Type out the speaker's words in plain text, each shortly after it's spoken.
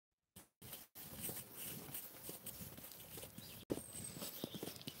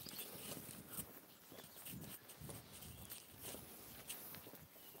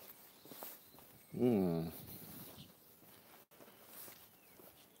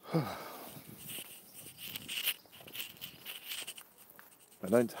I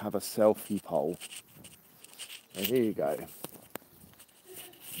don't have a selfie pole. So here you go.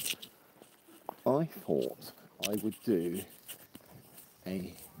 I thought I would do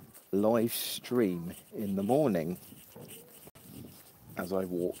a live stream in the morning as I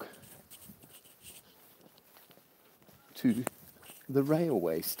walk to the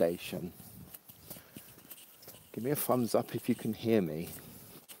railway station. Give me a thumbs up if you can hear me,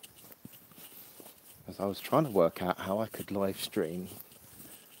 as I was trying to work out how I could live stream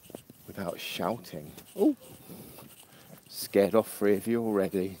without shouting. Oh, scared off 3 of you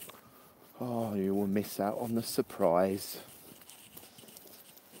already. Oh, you will miss out on the surprise.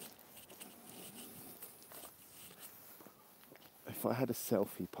 If I had a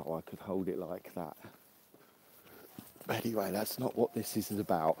selfie pole, I could hold it like that. But anyway, that's not what this is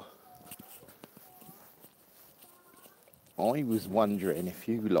about. I was wondering if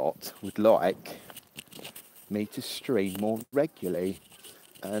you lot would like me to stream more regularly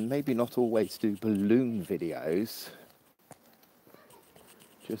and maybe not always do balloon videos,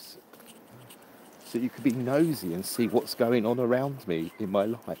 just so you could be nosy and see what's going on around me in my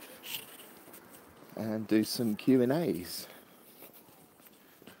life and do some Q&As.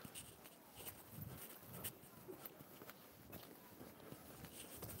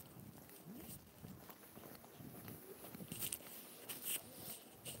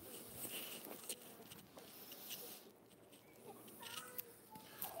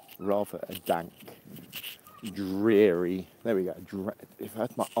 Rather a dank, dreary, there we go, if I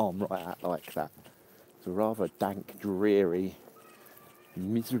had my arm right out like that, it's a rather dank, dreary,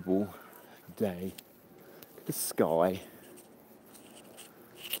 miserable day. The sky,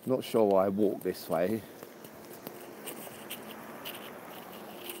 not sure why I walk this way.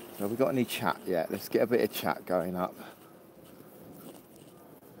 Have we got any chat yet? Let's get a bit of chat going up.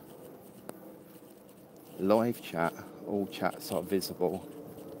 Live chat, all chats are visible.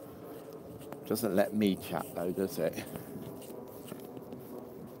 Doesn't let me chat though, does it?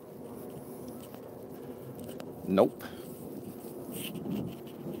 Nope.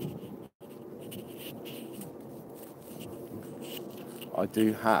 I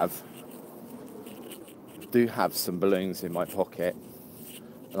do have some balloons in my pocket,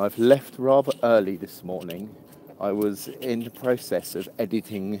 and I've left rather early this morning. I was in the process of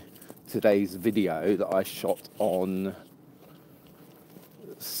editing today's video that I shot on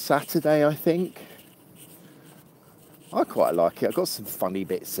Saturday, I think. I quite like it. I've got some funny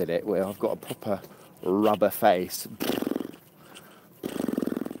bits in it where I've got a proper rubber face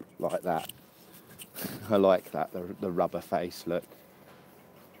like that. I like that, the rubber face look.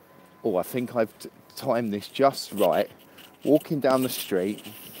 Oh, I think I've timed this just right. Walking down the street.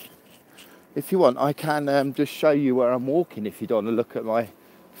 If you want, I can just show you where I'm walking if you don't want to look at my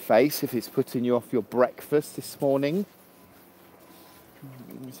face, if it's putting you off your breakfast this morning.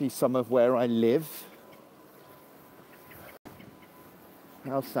 You see some of where I live.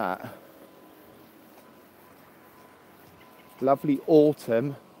 How's that? Lovely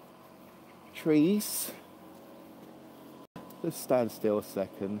autumn trees. Just stand still a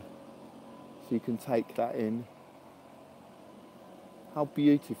second so you can take that in. How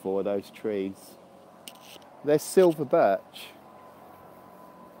beautiful are those trees? They're silver birch.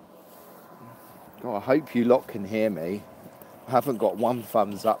 Oh, I hope you lot can hear me. I haven't got one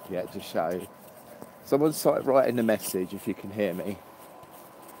thumbs up yet to show. Someone write in the message if you can hear me.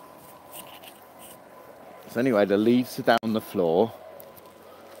 So anyway, the leaves are down on the floor,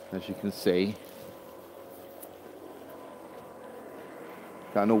 as you can see.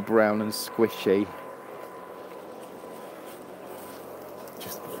 Going all brown and squishy.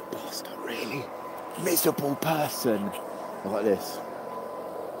 Just a bastard, really miserable person. Like this.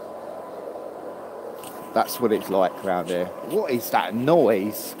 That's what it's like around here. What is that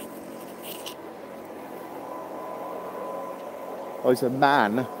noise? Oh, there's a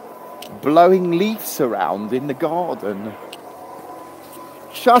man blowing leaves around in the garden.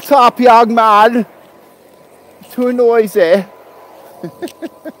 Shut up, young man! Too noisy.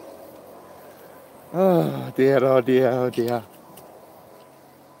 Oh dear, oh dear, oh dear.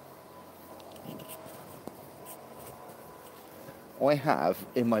 I have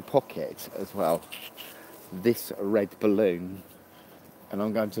in my pocket as well this red balloon, and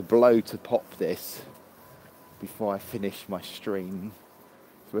I'm going to blow to pop this before I finish my stream.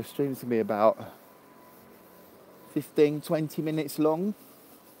 So my stream's going to be about 15-20 minutes long.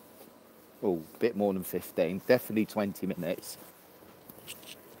 Oh, a bit more than 15, definitely 20 minutes.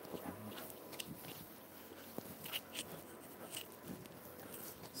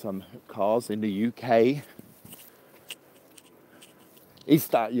 Some cars in the UK. Is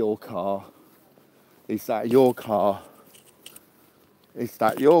that your car? Is that your car? Is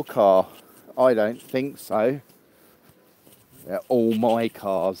that your car? I don't think so. They're all my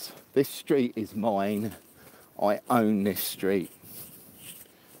cars. This street is mine. I own this street.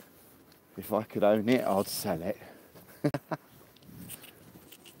 If I could own it, I'd sell it.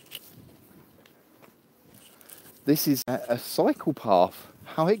 This is a cycle path.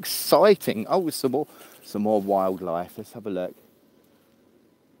 How exciting. Oh, some more wildlife. Let's have a look.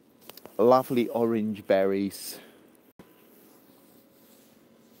 Lovely orange berries.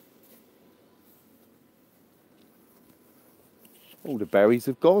 All the berries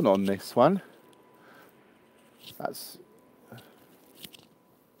have gone on this one. That's...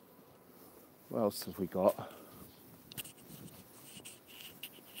 What else have we got?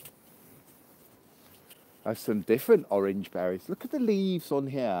 There's some different orange berries. Look at the leaves on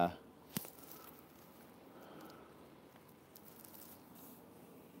here.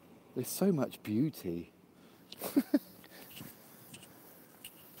 There's so much beauty.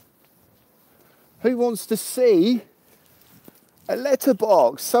 Who wants to see a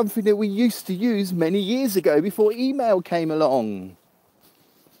letterbox? Something that we used to use many years ago before email came along.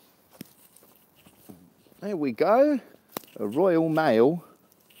 There we go. A Royal Mail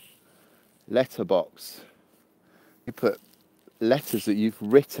letterbox. You put letters that you've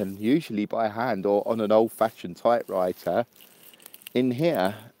written, usually by hand or on an old-fashioned typewriter, in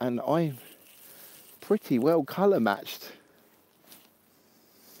here, and I'm pretty well colour matched.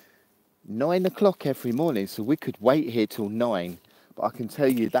 9 o'clock every morning, so we could wait here till 9, but I can tell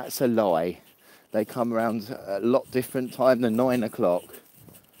you that's a lie. They come around a lot different time than 9 o'clock.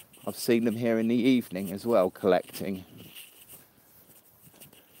 I've seen them here in the evening as well, collecting.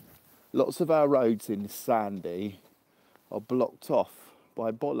 Lots of our roads in Sandy are blocked off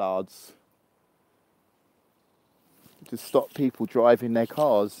by bollards to stop people driving their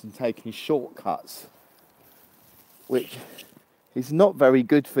cars and taking shortcuts, which is not very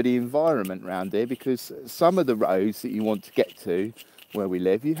good for the environment around here, because some of the roads that you want to get to where we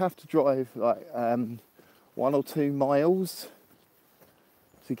live, you have to drive like 1 or 2 miles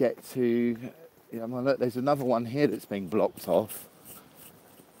to get to. You know, look, there's another one here that's being blocked off.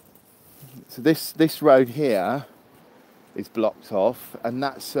 So this road here is blocked off, and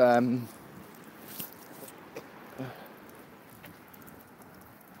that's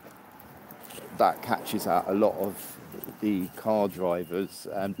that catches out a lot of the car drivers,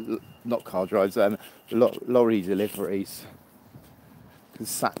 not car drivers, lorry deliveries, because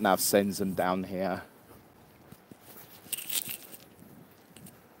SatNav sends them down here.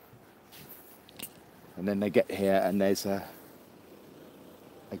 And then they get here and there's a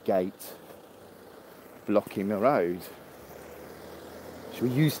gate blocking the road. Should we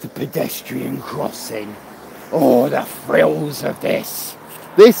use the pedestrian crossing? Oh, the thrills of this.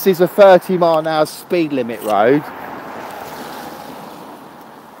 This is a 30-mile-an-hour speed limit road.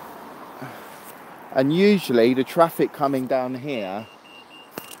 And usually the traffic coming down here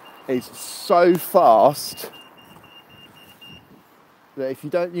is so fast that if you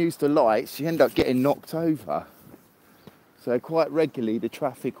don't use the lights, you end up getting knocked over. So quite regularly the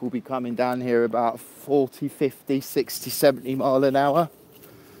traffic will be coming down here about 40, 50, 60, 70 mile an hour.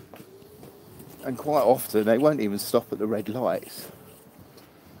 And quite often they won't even stop at the red lights.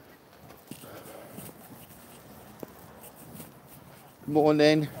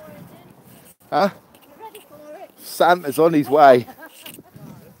 Morning. Huh? You ready for it? Santa's on his way.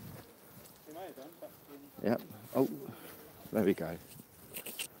 Yep. Oh, there we go.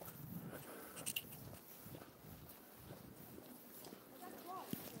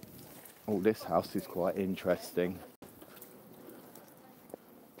 Oh, this house is quite interesting.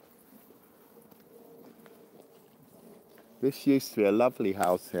 This used to be a lovely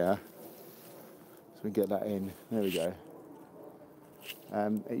house here. So we get that in. There we go.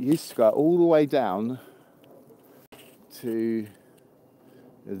 It used to go all the way down to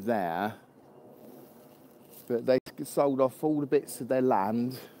there, but they sold off all the bits of their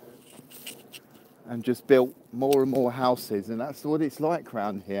land and just built more and more houses, and that's what it's like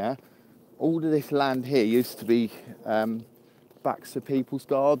around here. All of this land here used to be backs of people's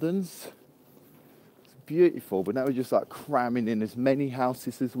gardens. It's beautiful, but now we're just like cramming in as many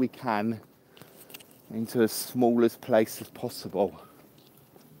houses as we can into as smallest place as possible.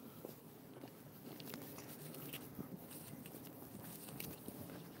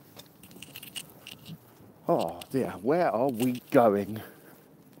 Oh dear, where are we going?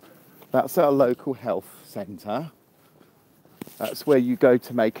 That's our local health centre. That's where you go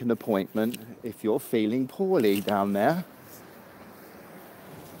to make an appointment if you're feeling poorly down there.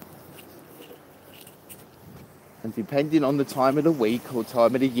 And depending on the time of the week or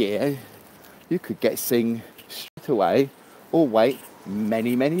time of the year, you could get seen straight away or wait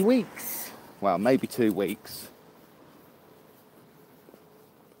many, many weeks. Well, maybe 2 weeks.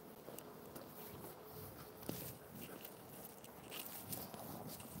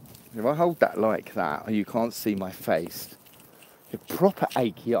 If I hold that like that, you can't see my face. A proper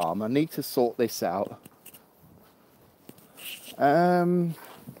achy arm. I need to sort this out. I'm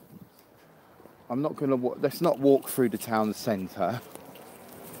not going to let's not walk through the town centre.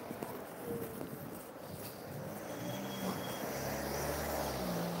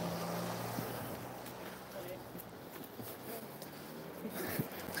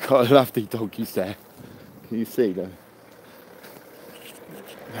 It's got a lovely doggies there. Can you see them?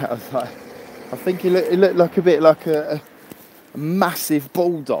 I was like, I think it looked like a bit like a massive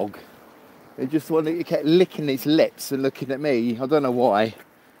bulldog. He kept licking his lips and looking at me. I don't know why.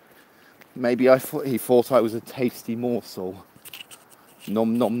 Maybe he thought I was a tasty morsel.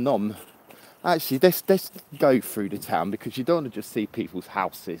 Nom nom nom. Actually, let's go through the town because you don't want to just see people's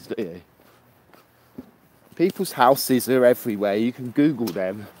houses, do you? People's houses are everywhere. You can Google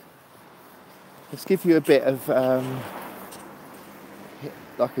them. Let's give you a bit of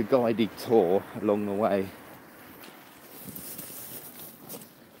like a guided tour along the way.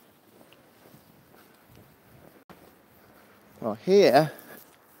 Well, here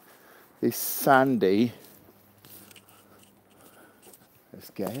is sandy.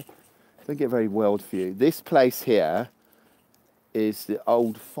 Don't get very world view. This place here is the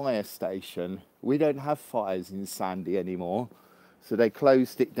old fire station. We don't have fires in Sandy anymore, so they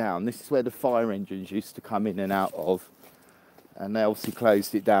closed it down. This is where the fire engines used to come in and out of, and they obviously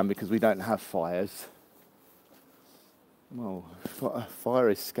closed it down because we don't have fires. Well, we've got a fire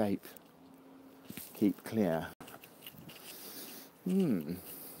escape. Keep clear. If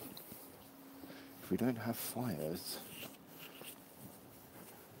we don't have fires.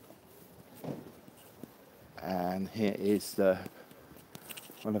 And here is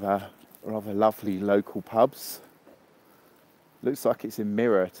one of our rather lovely local pubs. Looks like it's a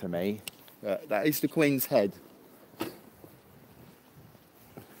mirror to me. That is the Queen's Head.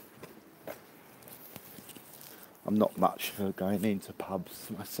 I'm not much for going into pubs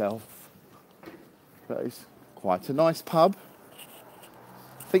myself, but it's quite a nice pub.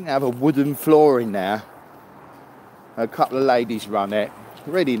 I think they have a wooden floor in there. A couple of ladies run it.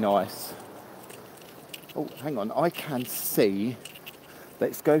 Really nice. Oh, hang on, I can see.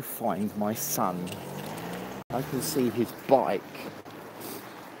 Let's go find my son. I can see his bike.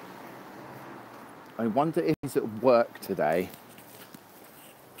 I wonder if he's at work today.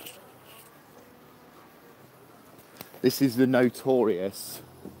 This is the notorious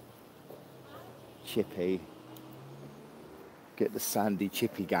Chippy. Get the Sandy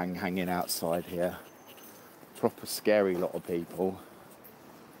Chippy gang hanging outside here. Proper scary lot of people.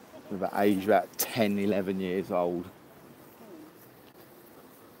 With an age about 10, 11 years old.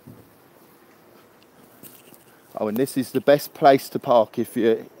 Oh, and this is the best place to park if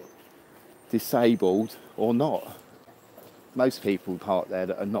you're disabled or not. Most people park there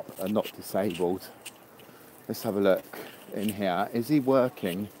that are not disabled. Let's have a look in here. Is he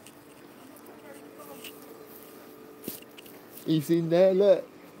working? He's in there, look.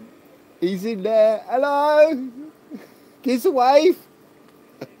 He's in there. Hello! Give us a wave.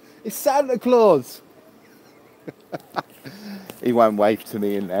 It's Santa Claus. He won't wave to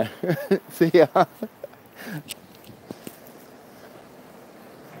me in there. See ya.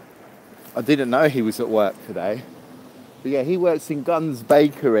 I didn't know he was at work today. But yeah, he works in Gunn's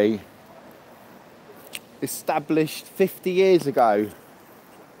Bakery. Established 50 years ago.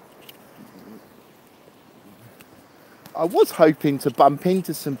 I was hoping to bump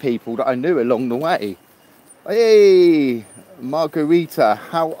into some people that I knew along the way. Hey, Margarita,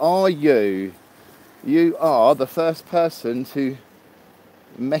 how are you? You are the first person to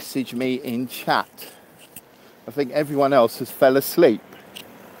message me in chat. I think everyone else has fell asleep.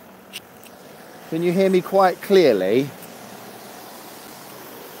 Can you hear me quite clearly?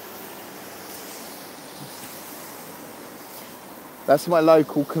 That's my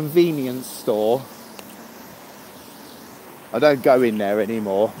local convenience store. I don't go in there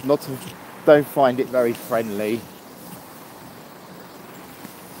anymore. Don't find it very friendly.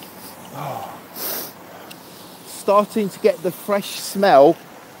 Oh. Starting to get the fresh smell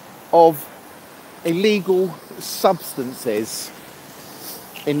of illegal substances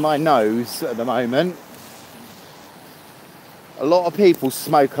in my nose at the moment. A lot of people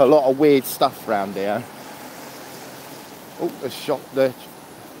smoke a lot of weird stuff around here. Oh,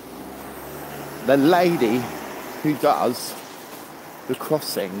 the lady who does the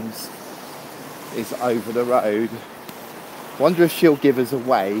crossings is over the road. Wonder if she'll give us a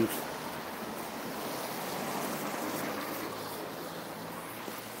wave.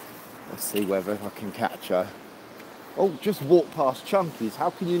 Let's see whether I can catch her. Oh, just walk past Chunky's. How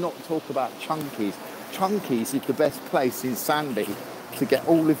can you not talk about Chunky's? Chunky's is the best place in Sandy to get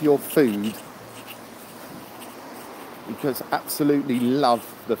all of your food. You just absolutely love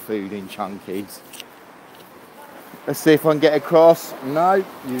the food in Chunky's. Let's see if I can get across. No,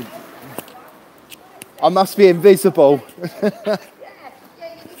 I must be invisible. Do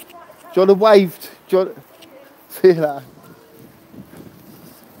you want to wave? Do you want to... See that?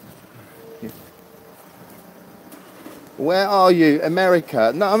 Where are you?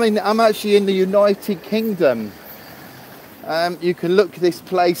 America? No, I mean, I'm actually in the United Kingdom. You can look this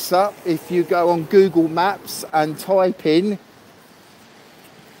place up if you go on Google Maps and type in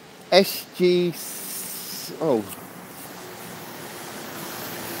SG... Oh.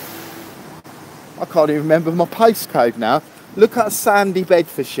 I can't even remember my postcode now. Look at Sandy,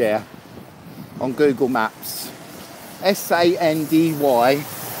 Bedfordshire on Google Maps. S-A-N-D-Y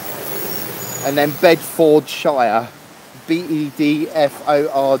and then Bedfordshire.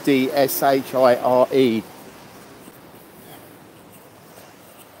 B-E-D-F-O-R-D-S-H-I-R-E.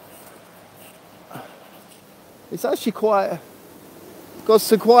 It's actually got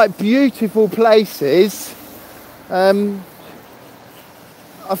some quite beautiful places. I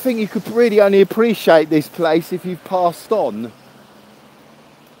think you could really only appreciate this place if you've passed on.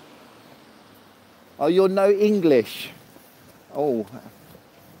 Oh, you're no English. Oh,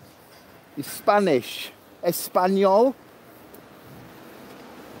 you're Spanish. Espanol.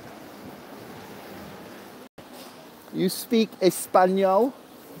 You speak Espanol?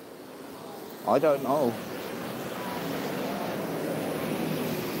 I don't know.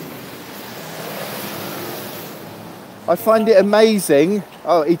 I find it amazing,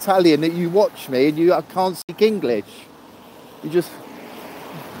 oh, Italian, that you watch me and you can't speak English. You just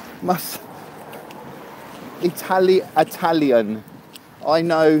must... Italian. I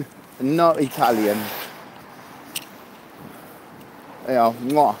know not Italian. Yeah,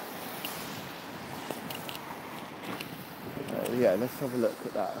 mwah. Yeah, let's have a look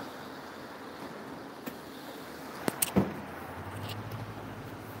at that.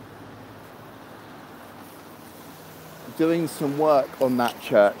 Doing some work on that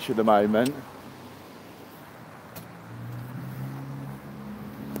church at the moment.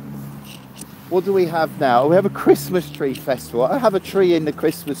 What do we have now? We have a Christmas tree festival. I have a tree in the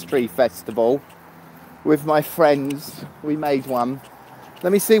Christmas tree festival with my friends. We made one.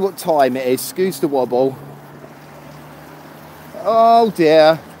 Let me see what time it is. Excuse the wobble. Oh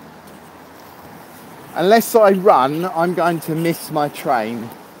dear. Unless I run, I'm going to miss my train.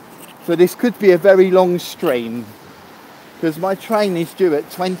 So this could be a very long stream, because my train is due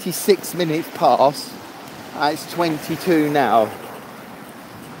at 26 minutes past, and it's 22 now.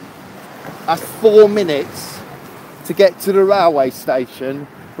 That's 4 minutes to get to the railway station,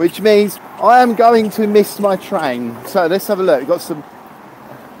 which means I am going to miss my train. So let's have a look. We've got some...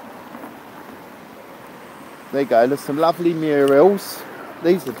 There you go, there's some lovely murals.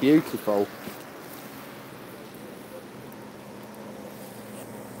 These are beautiful.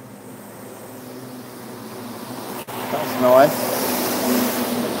 That's nice.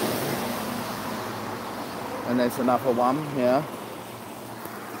 And there's another one here.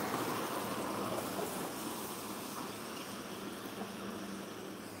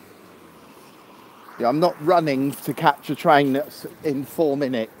 Yeah, I'm not running to catch a train that's in 4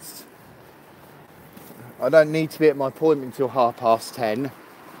 minutes. I don't need to be at my appointment until 10:30.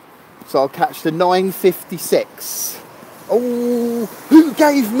 So I'll catch the 9:56. Oh, who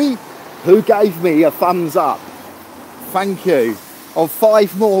gave me a thumbs up? Thank you. On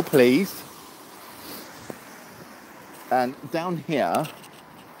 5 more, please. And down here,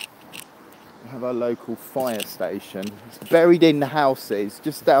 we have our local fire station. It's buried in the houses,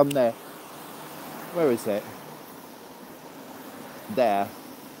 just down there. Where is it? There.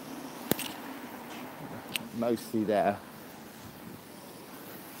 Mostly there.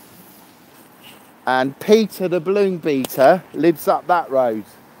 And Peter the balloon beater lives up that road.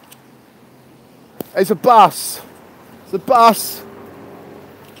 There's a bus. It's a bus.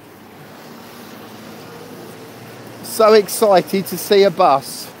 So excited to see a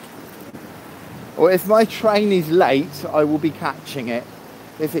bus. Or if my train is late, I will be catching it.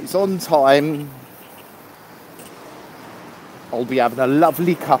 If it's on time, I'll be having a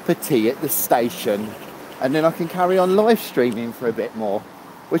lovely cup of tea at the station. And then I can carry on live streaming for a bit more,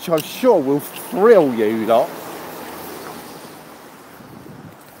 which I'm sure will thrill you lot.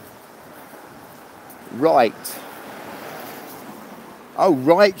 Right. Oh,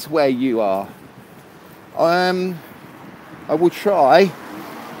 right where you are. I will try.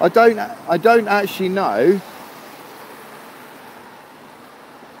 I don't actually know.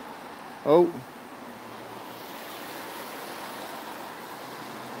 Oh.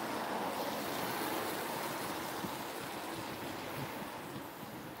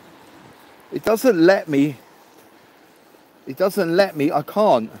 It doesn't let me. I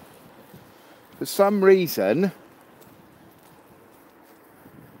can't. For some reason.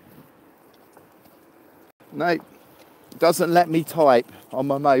 No, it doesn't let me type on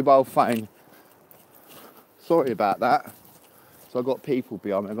my mobile phone. Sorry about that. So I've got people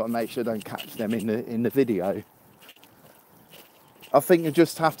behind me. I've got to make sure I don't catch them in the video. I think you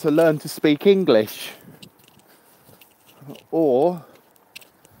just have to learn to speak English. Or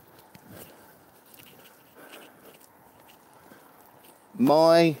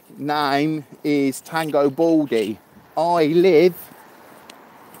my name is Tangobaldy. I live.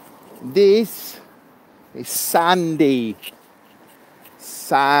 This is Sandy.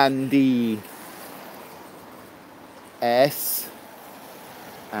 Sandy. S-A-N-D-Y.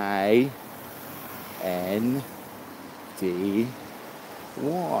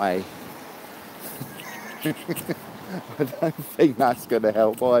 I don't think that's going to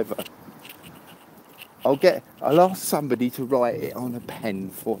help either. I'll ask somebody to write it on a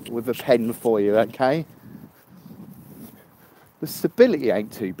pen with a pen for you, okay? The stability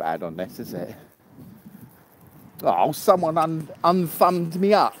ain't too bad on this, is it? Oh, someone unthumbed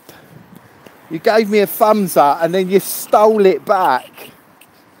me up. You gave me a thumbs up and then you stole it back.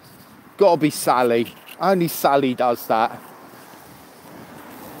 Gotta be Sally. Only Sally does that.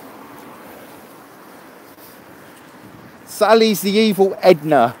 Sally's the evil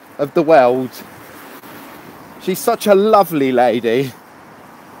Edna of the world. She's such a lovely lady.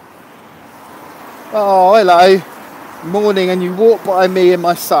 Oh, hello. Morning, and you walk by me and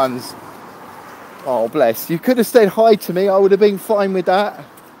my sons. Oh, bless. You could have said hi to me. I would have been fine with that.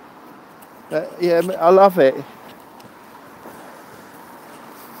 Yeah, I love it.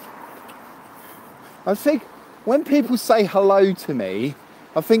 I think when people say hello to me,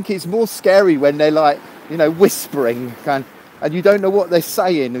 I think it's more scary when they're like, you know, whispering and you don't know what they're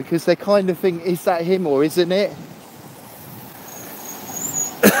saying because they kind of think, is that him or isn't it?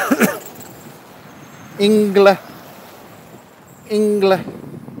 Engle.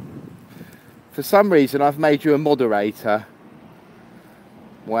 For some reason, I've made you a moderator.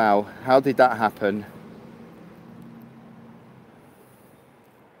 Wow, how did that happen?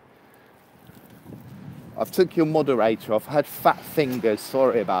 I've took your moderator off. I had fat fingers,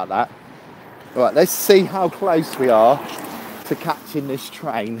 sorry about that. Right, let's see how close we are to catching this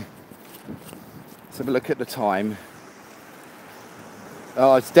train. Let's have a look at the time.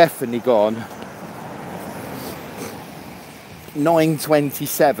 Oh, it's definitely gone.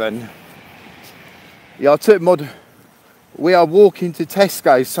 9:27. Yeah, I took we are walking to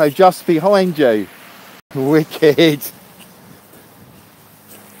Tesco, so just behind you. Wicked.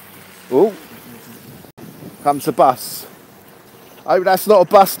 Oh, comes a bus. Oh, that's not a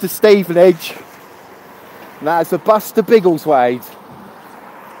bus to Stevenage. That's a bus to Biggleswade.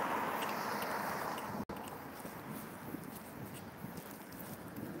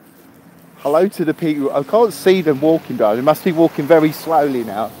 Hello to the people. I can't see them walking down. They must be walking very slowly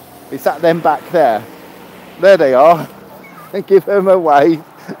now. Is that them back there? There they are. Give them a wave.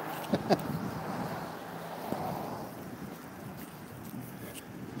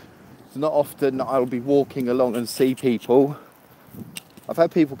 It's not often that I'll be walking along and see people. I've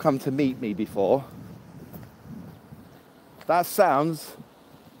had people come to meet me before. That sounds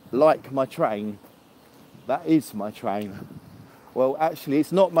like my train. That is my train. Well, actually,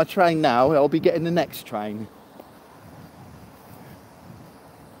 it's not my train now. I'll be getting the next train.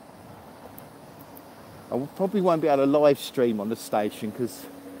 I probably won't be able to live stream on the station because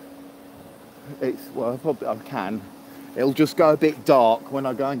it's, well, probably I can. It'll just go a bit dark when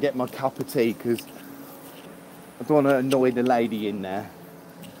I go and get my cup of tea because I don't want to annoy the lady in there.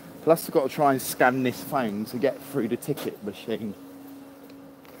 Plus, I've got to try and scan this phone to get through the ticket machine.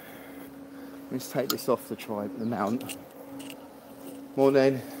 Let's take this off to try the mount.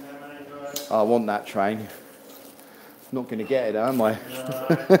 Morning. Oh, I want that train. Not going to get it, am I?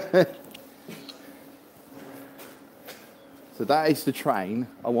 So that is the train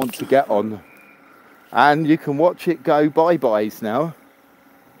I want to get on. And you can watch it go bye-byes now.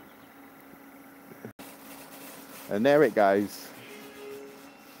 And there it goes.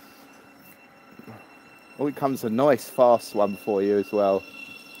 Oh, it comes a nice fast one for you as well.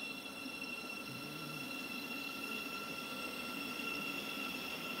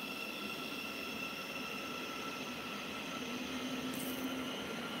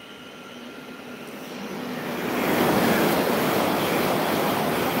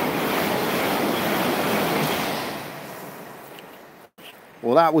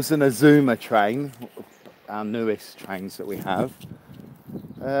 Well, that was an Azuma train, our newest trains that we have.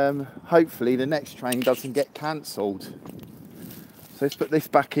 Hopefully the next train doesn't get cancelled. So let's put this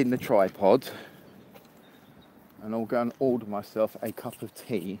back in the tripod and I'll go and order myself a cup of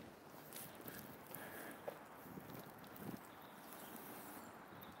tea.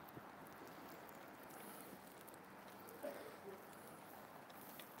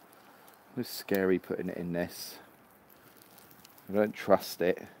 It's scary putting it in this. I don't trust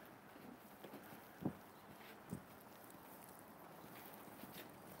it.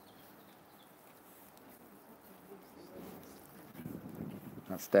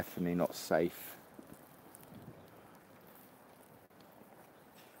 That's definitely not safe.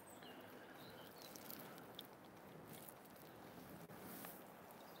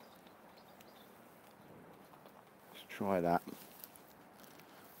 Let's try that.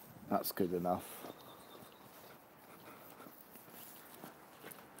 That's good enough.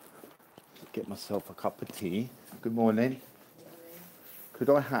 Get myself a cup of tea. Good morning. Could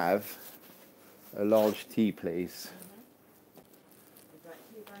I have a large tea, please?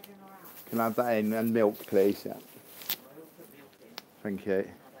 Can I have that in and milk, please? Yeah. Thank you.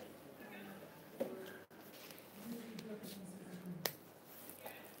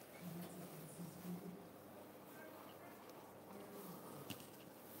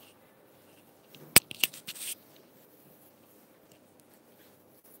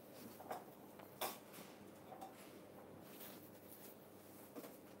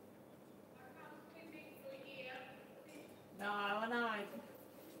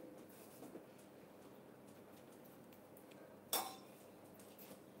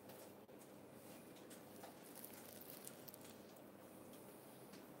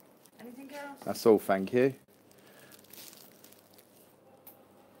 Anything else? That's all, thank you.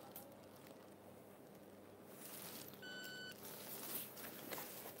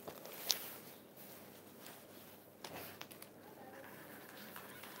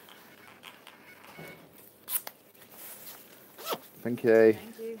 Thank you.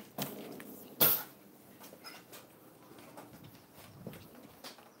 Thank you.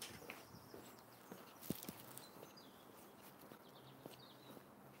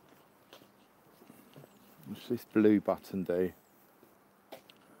 What's this blue button do?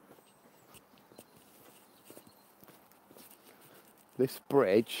 This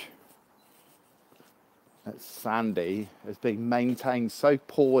bridge at Sandy has been maintained so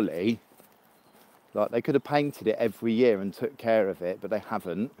poorly. Like, they could have painted it every year and took care of it, but they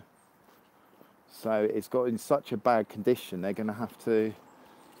haven't. So it's got in such a bad condition, they're going to have to,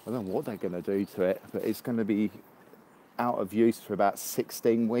 I don't know what they're going to do to it, but it's going to be out of use for about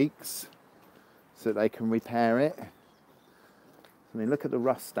 16 weeks so that they can repair it. I mean, look at the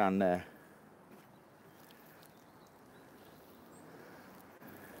rust down there.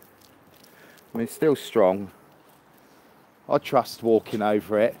 I mean, it's still strong. I trust walking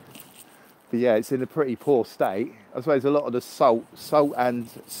over it. But yeah, it's in a pretty poor state. I suppose a lot of the salt and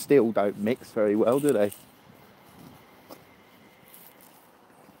steel don't mix very well, do they?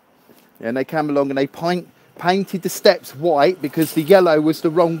 Yeah, and they came along and they painted the steps white because the yellow was the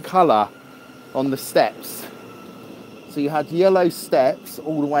wrong colour on the steps. So you had yellow steps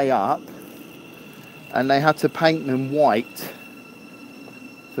all the way up and they had to paint them white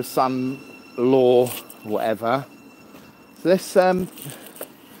for some law or whatever. So let's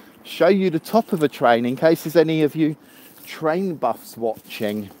show you the top of a train in case there's any of you train buffs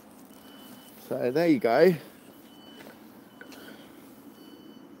watching. So there you go.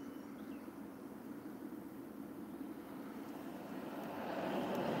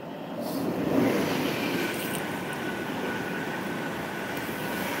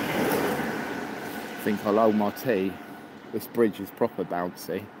 I think I'll hold my tea. This bridge is proper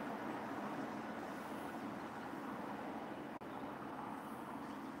bouncy.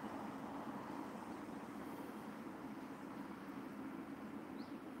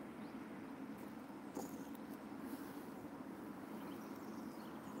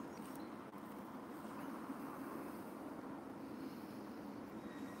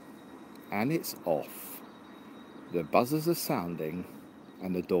 And it's off. The buzzers are sounding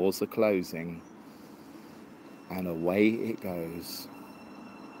and the doors are closing. And away it goes.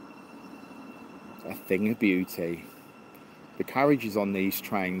 A thing of beauty. The carriages on these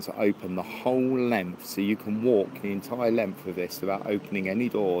trains are open the whole length, so you can walk the entire length of this without opening any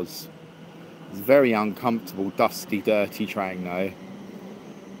doors. It's a very uncomfortable, dusty, dirty train though.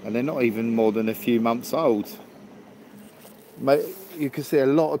 And they're not even more than a few months old. You can see a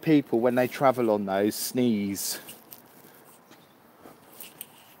lot of people when they travel on those sneeze.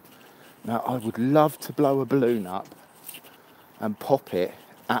 Now I would love to blow a balloon up and pop it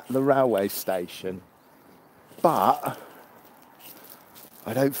at the railway station. But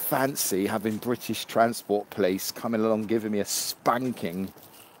I don't fancy having British Transport Police coming along giving me a spanking.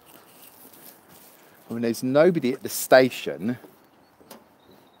 I mean, there's nobody at the station.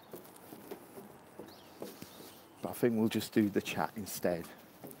 But I think we'll just do the chat instead.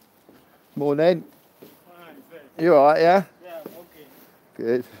 Morning. You alright, yeah? Yeah, okay.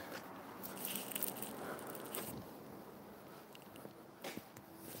 Good.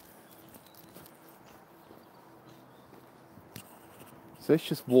 So let's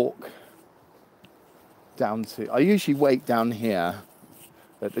just walk down to... I usually wait down here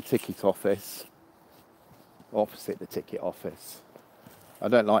at the ticket office, opposite the ticket office. I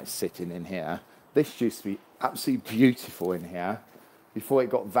don't like sitting in here. This used to be absolutely beautiful in here before it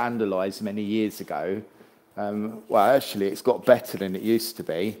got vandalised many years ago. Well, actually, it's got better than it used to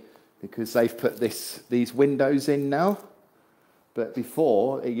be because they've put these windows in now. But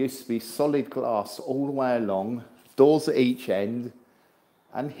before, it used to be solid glass all the way along, doors at each end,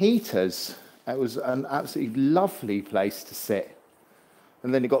 and heaters. It was an absolutely lovely place to sit.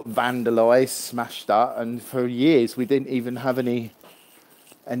 And then it got vandalised, smashed up, and for years we didn't even have any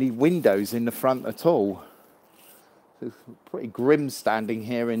windows in the front at all. It's pretty grim standing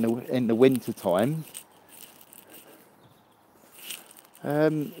here in the winter time.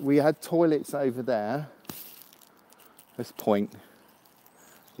 We had toilets over there. Let's point.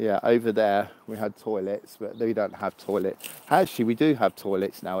 Yeah, over there we had toilets, but we don't have toilets. Actually, we do have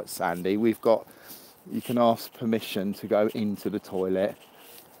toilets now at Sandy. We've got, you can ask permission to go into the toilet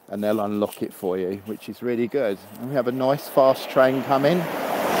and they'll unlock it for you, which is really good. And we have a nice fast train coming.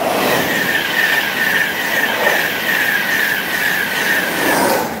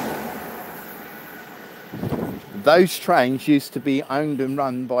 Those trains used to be owned and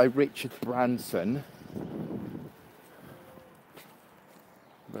run by Richard Branson.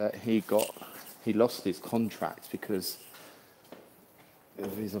 But he lost his contract because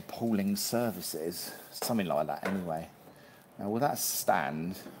of his appalling services, something like that anyway. Now will that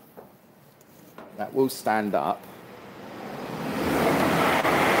stand? That will stand up.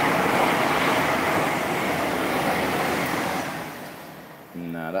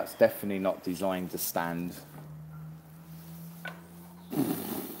 No, that's definitely not designed to stand.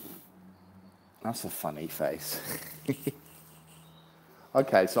 That's a funny face.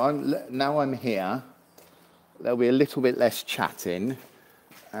 Okay, so now I'm here. There'll be a little bit less chatting,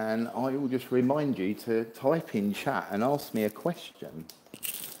 and I will just remind you to type in chat and ask me a question.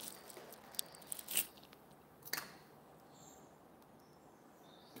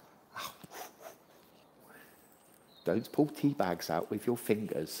 Don't pull tea bags out with your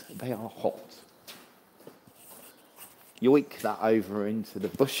fingers. They are hot. Yoink that over into the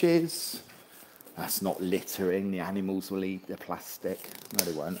bushes. That's not littering. The animals will eat the plastic. No,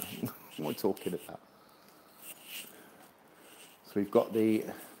 they won't. What am I talking about? So we've got the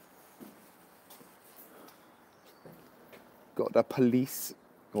police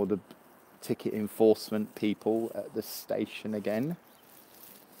or the ticket enforcement people at the station again.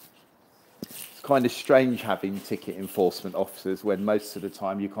 It's kind of strange having ticket enforcement officers when most of the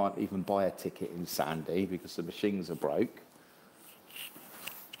time you can't even buy a ticket in Sandy because the machines are broke.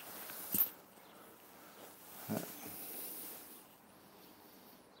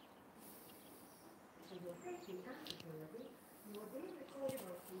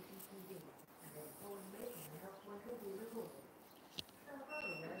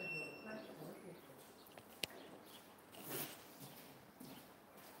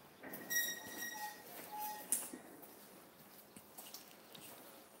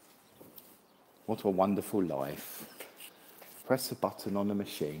 What a wonderful life. Press a button on a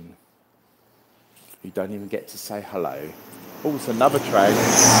machine. You don't even get to say hello. Oh, it's another train.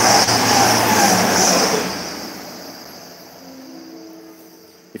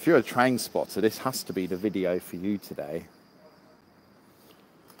 If you're a train spotter, this has to be the video for you today.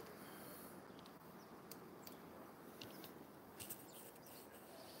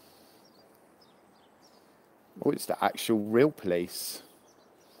 Oh, it's the actual real police.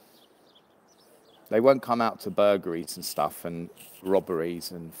 They won't come out to burglaries and stuff and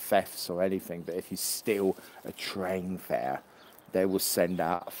robberies and thefts or anything, but if you steal a train fare, they will send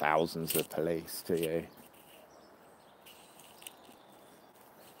out thousands of police to you.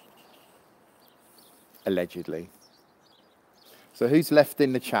 Allegedly. So who's left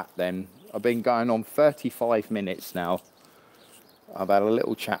in the chat then? I've been going on 35 minutes now. I've had a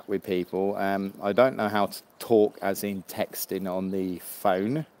little chat with people. I don't know how to talk as in texting on the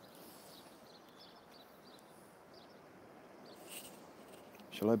phone.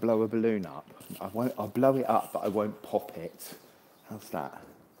 Shall I blow a balloon up? I'll blow it up, but I won't pop it. How's that?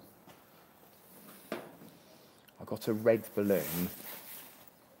 got a red balloon.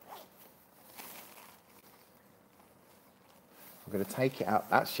 I'm going to take it out.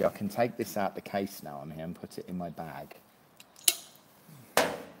 Actually, I can take this out the case now on here and put it in my bag.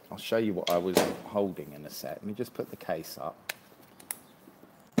 I'll show you what I was holding in a sec. Let me just put the case up.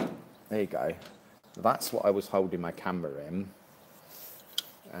 There you go. That's what I was holding my camera in.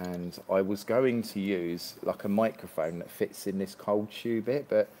 And I was going to use like a microphone that fits in this cold shoe bit,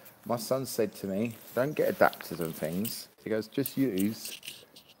 but my son said to me, don't get adapters and things. He goes, just use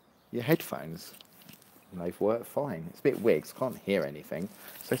your headphones. And they've worked fine. It's a bit weird, 'cause I can't hear anything.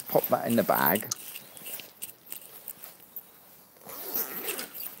 So let's pop that in the bag.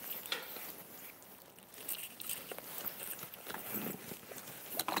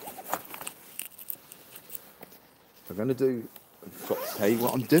 I'm going to do, I've got to tell you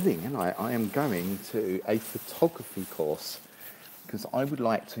what I'm doing, and I am going to a photography course because I would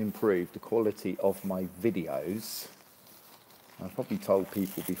like to improve the quality of my videos. I've probably told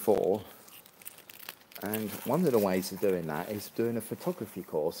people before, and one of the ways of doing that is doing a photography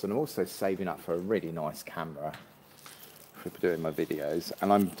course, and I'm also saving up for a really nice camera for doing my videos,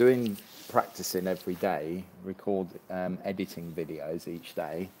 and I'm practicing every day, editing videos each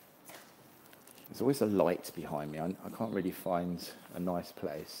day. There's always a light behind me. I can't really find a nice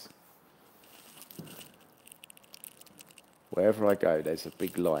place. Wherever I go, there's a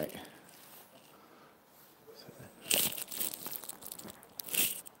big light.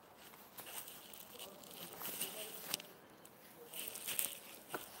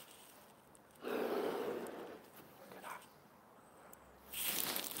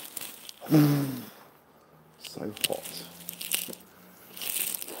 So hot.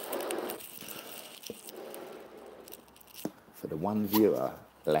 For the one viewer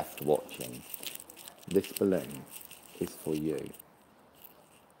left watching, this balloon is for you.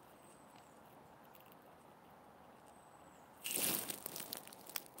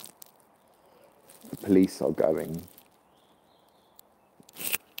 The police are going.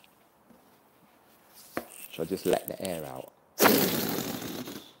 Should I just let the air out?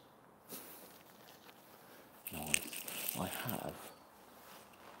 Nice.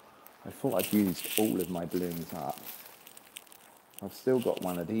 I thought I'd used all of my balloons up. I've still got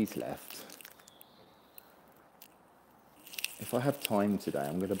one of these left. If I have time today,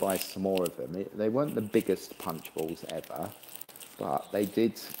 I'm going to buy some more of them. They weren't the biggest punch balls ever, but they're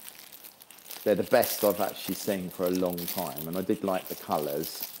the best I've actually seen for a long time, and I did like the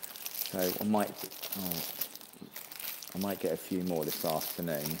colours. So I might get a few more this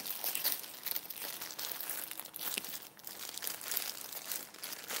afternoon.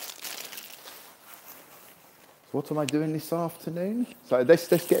 What am I doing this afternoon? So let's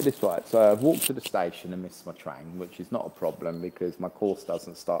get this right. So I've walked to the station and missed my train, which is not a problem because my course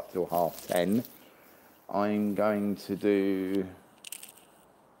doesn't start till 10:30. I'm going to do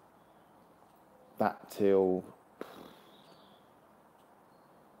that till,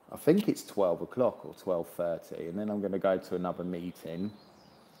 I think it's 12 o'clock or 12:30, and then I'm going to go to another meeting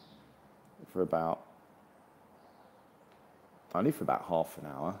for only for about half an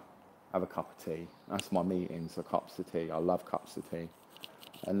hour. Have a cup of tea. That's my meeting, so cups of tea. I love cups of tea.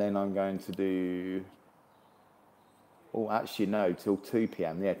 And then I'm going to do, till 2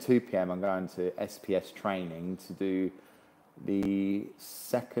 p.m. Yeah, 2 p.m. I'm going to SPS training to do the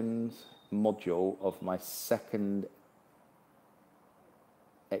second module of my second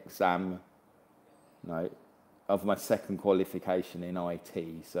of my second qualification in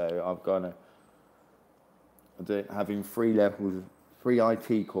IT. So I've got having 3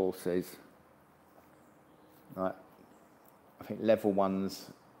 IT courses, I think level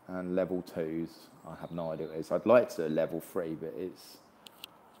 1s and level 2s. I have no idea what it is. I'd like to do level 3, but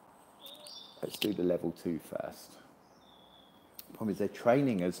let's do the level 2 first. The problem is they're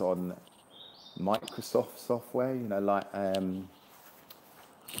training us on Microsoft software, like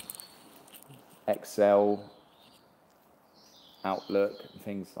Excel, Outlook, and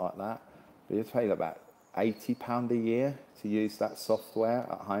things like that. But you pay about £80 a year to use that software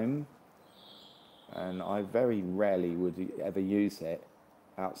at home, and I very rarely would ever use it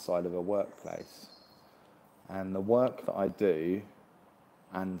outside of a workplace. And the work that I do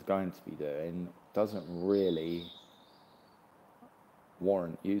and going to be doing doesn't really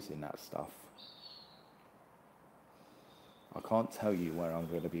warrant using that stuff. I can't tell you where I'm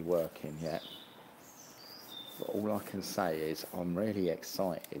going to be working yet, but all I can say is I'm really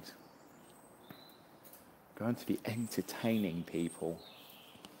excited. Going to be entertaining people.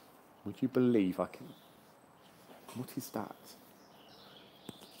 Would you believe I can? What is that?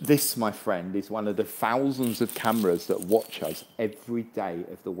 This, my friend, is one of the thousands of cameras that watch us every day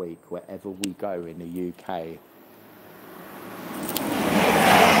of the week, wherever we go in the UK.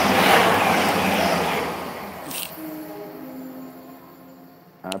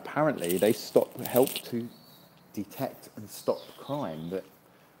 apparently they help to detect and stop crime, but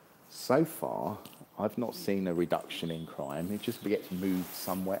so far I've not seen a reduction in crime. It just gets moved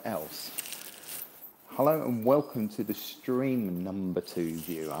somewhere else. Hello and welcome to the stream number 2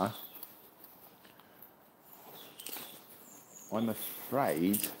 viewer. I'm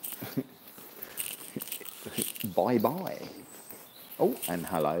afraid bye-bye. Oh, and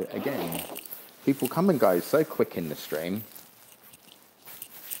hello again. People come and go so quick in the stream.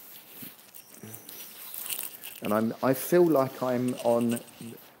 And I feel like I'm on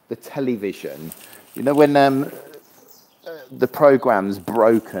the television. You know when the program's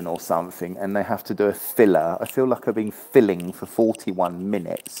broken or something and they have to do a filler? I feel like I've been filling for 41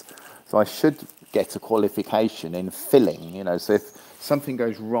 minutes. So I should get a qualification in filling, you know. So if something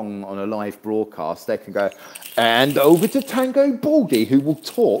goes wrong on a live broadcast, they can go, and over to Tangobaldy, who will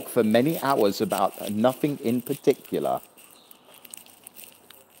talk for many hours about nothing in particular.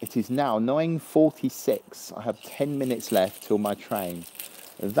 It is now 9:46. I have 10 minutes left till my train.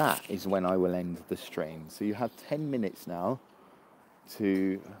 That is when I will end the stream. So you have 10 minutes now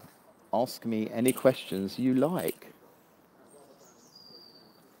to ask me any questions you like.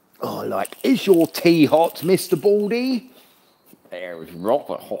 Oh, like, is your tea hot, Mr. Baldy? There is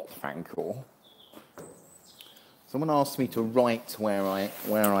rather hot, thank you. Someone asked me to write where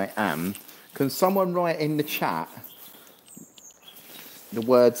I am. Can someone write in the chat the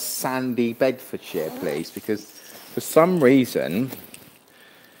word Sandy, Bedfordshire, please? Because for some reason,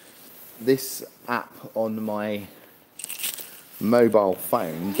 this app on my mobile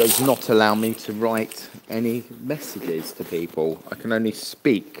phone does not allow me to write any messages to people. I can only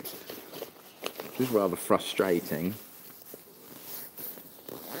speak, which is rather frustrating.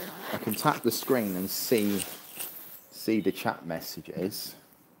 I can tap the screen and see the chat messages.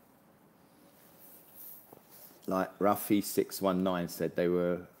 Like Ruffy619 said they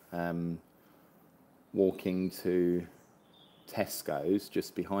were walking to Tesco's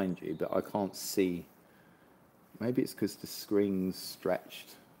just behind you, but I can't see. Maybe it's because the screen's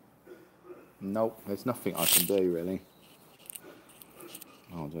stretched. Nope, there's nothing I can do really.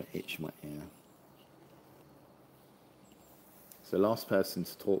 Oh, do I itch my ear? So the last person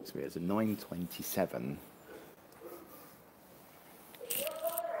to talk to me is at 9:27.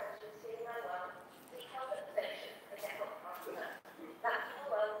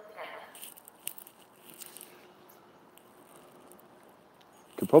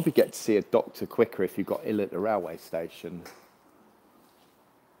 Could probably get to see a doctor quicker if you got ill at the railway station.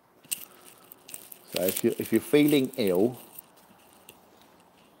 So if you're feeling ill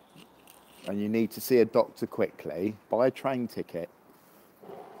and you need to see a doctor quickly, buy a train ticket.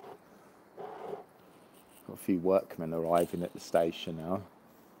 Got a few workmen arriving at the station now.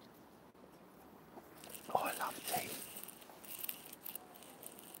 Oh, I love tea.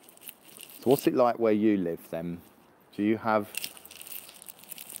 So what's it like where you live then? Do you have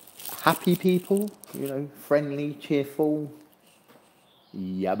happy people, you know, friendly, cheerful,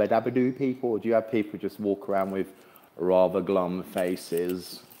 yabba dabba doo people, or do you have people just walk around with rather glum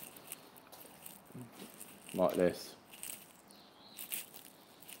faces like this?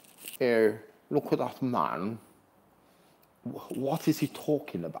 Here, look at that man. What is he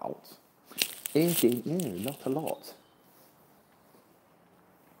talking about? Not a lot.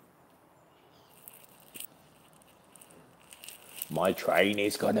 My train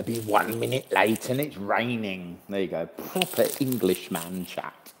is going to be 1 minute late and it's raining. There you go. Proper Englishman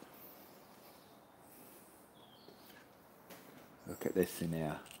chat. Look at this in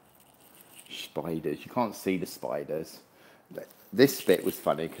here. Spiders. You can't see the spiders. This bit was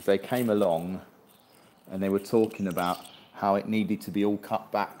funny because they came along and they were talking about how it needed to be all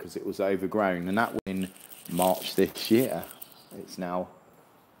cut back because it was overgrown. And that was in March this year. It's now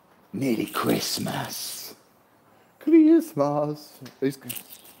nearly Christmas. Christmas.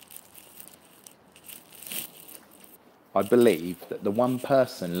 I believe that the one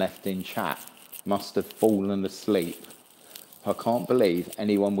person left in chat must have fallen asleep. I can't believe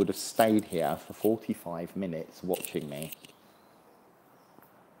anyone would have stayed here for 45 minutes watching me.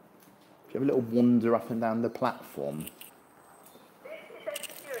 Do you have a little wander up and down the platform? This is a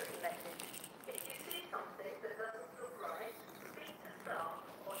security message. If you see something that doesn't look right, speak to staff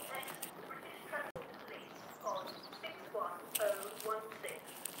or text the British Transport Police on 61016.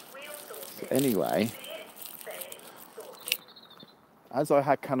 We'll sort it. Anyway, See it, say it, sort it. as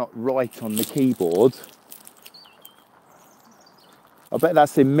I cannot write on the keyboard, I bet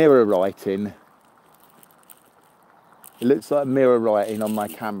that's in mirror writing. It looks like mirror writing on my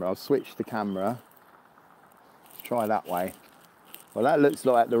camera. I'll switch the camera. Let's try that way. Well, that looks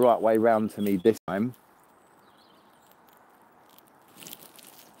like the right way round to me this time.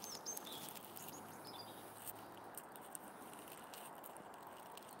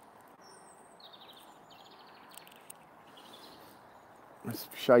 Let's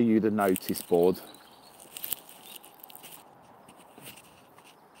show you the notice board.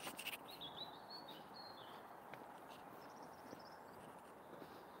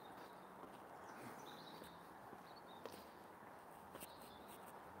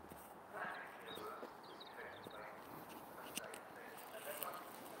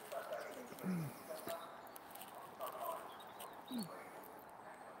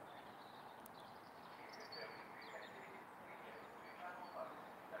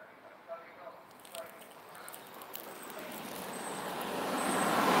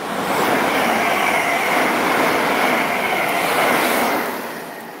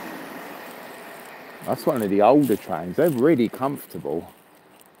 That's one of the older trains. They're really comfortable.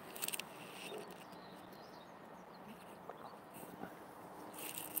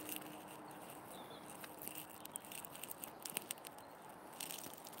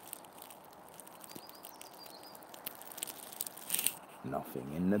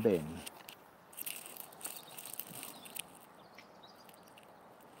 Nothing in the bin.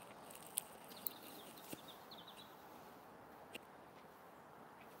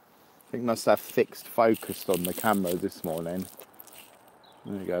 I think must have fixed focused on the camera this morning.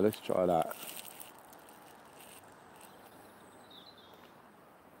 There we go, let's try that.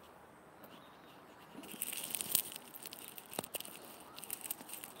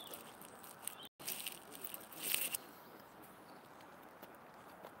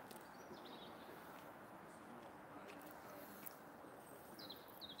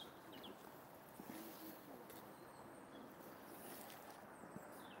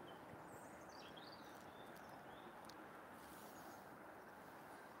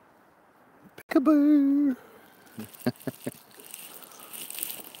 Peekaboo!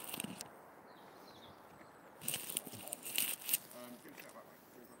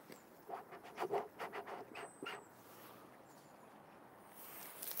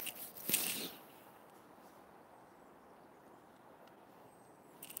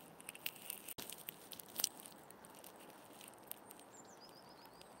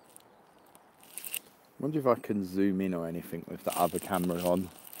 Wonder if I can zoom in or anything with the other camera on.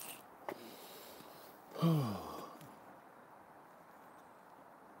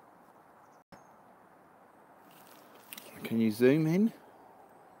 Can you zoom in?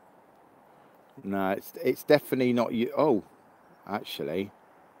 No, it's definitely not you. Oh, actually,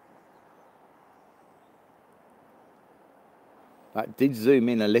 that did zoom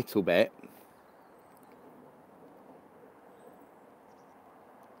in a little bit.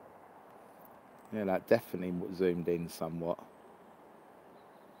 Yeah, that definitely zoomed in somewhat.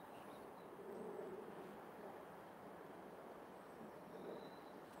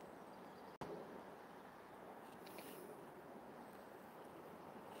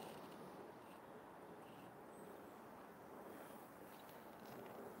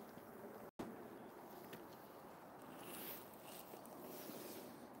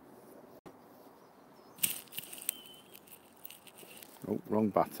 Oh, wrong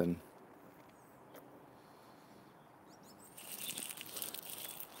button.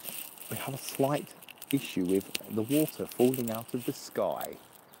 We have a slight issue with the water falling out of the sky.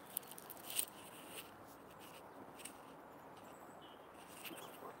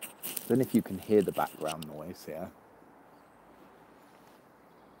 Don't know if you can hear the background noise here.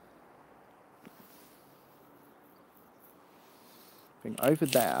 I think over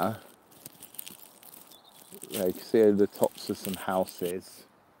there, yeah, you can see over the tops of some houses.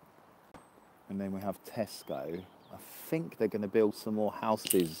 And then we have Tesco. I think they're going to build some more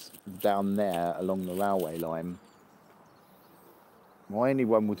houses down there along the railway line. Why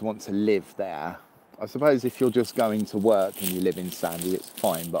anyone would want to live there? I suppose if you're just going to work and you live in Sandy, it's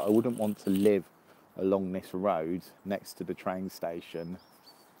fine, but I wouldn't want to live along this road next to the train station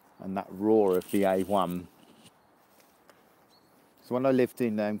and that roar of the A1. So when I lived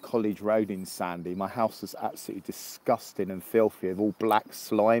in College Road in Sandy, my house was absolutely disgusting and filthy with all black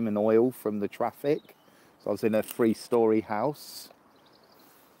slime and oil from the traffic. So I was in a 3-storey house.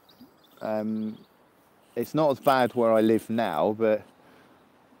 It's not as bad where I live now, but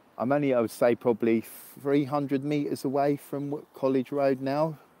I'm only, I would say, probably 300 metres away from College Road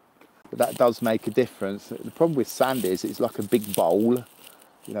now. But that does make a difference. The problem with Sandy is it's like a big bowl.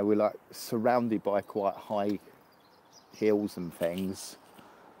 You know, we're like surrounded by quite high hills and things.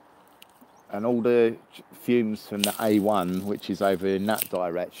 And all the fumes from the A1, which is over in that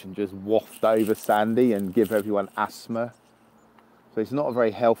direction, just waft over Sandy and give everyone asthma. So it's not a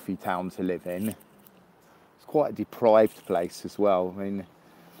very healthy town to live in. It's quite a deprived place as well. I mean,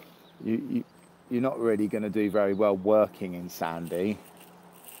 you're not really going to do very well working in Sandy,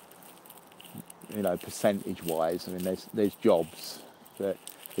 you know, percentage-wise. I mean, there's jobs, but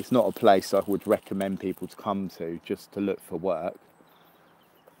it's not a place I would recommend people to come to just to look for work.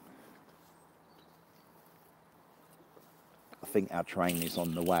 I think our train is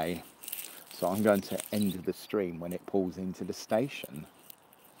on the way, so I'm going to enter the stream when it pulls into the station.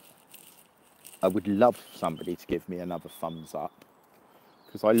 I would love somebody to give me another thumbs up,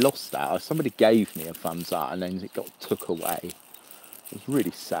 because I lost that. Somebody gave me a thumbs up and then it got took away. It was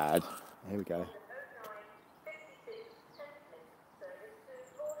really sad. Here we go.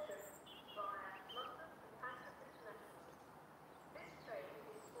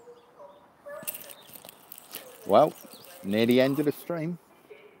 Well, near the end of the stream.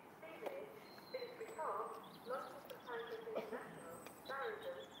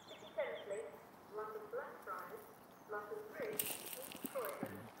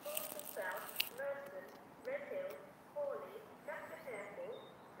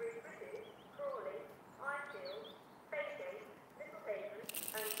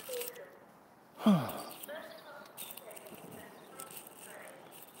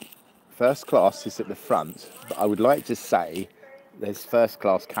 First class is at the front, but I would like to say there's first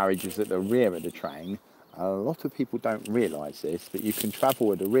class carriages at the rear of the train. A lot of people don't realise this, but you can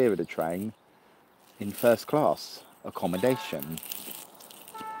travel at the rear of the train in first class accommodation.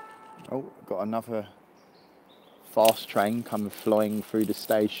 Oh, got another fast train coming flying through the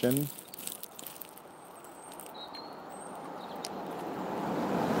station.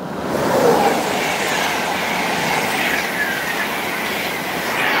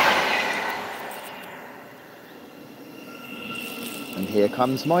 And here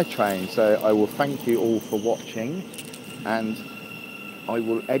comes my train. So I will thank you all for watching, and I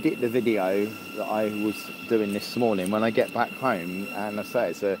will edit the video that I was doing this morning when I get back home, and I say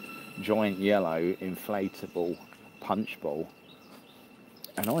it's a giant yellow inflatable punch bowl,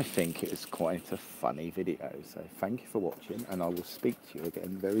 and I think it is quite a funny video. So thank you for watching, and I will speak to you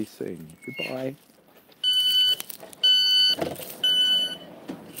again very soon. Goodbye.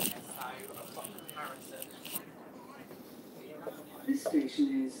 This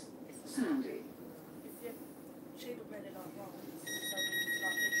station is Sandy.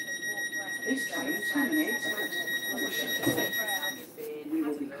 This train terminates at Washington. We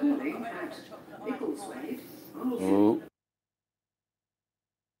will be calling at Biggleswade.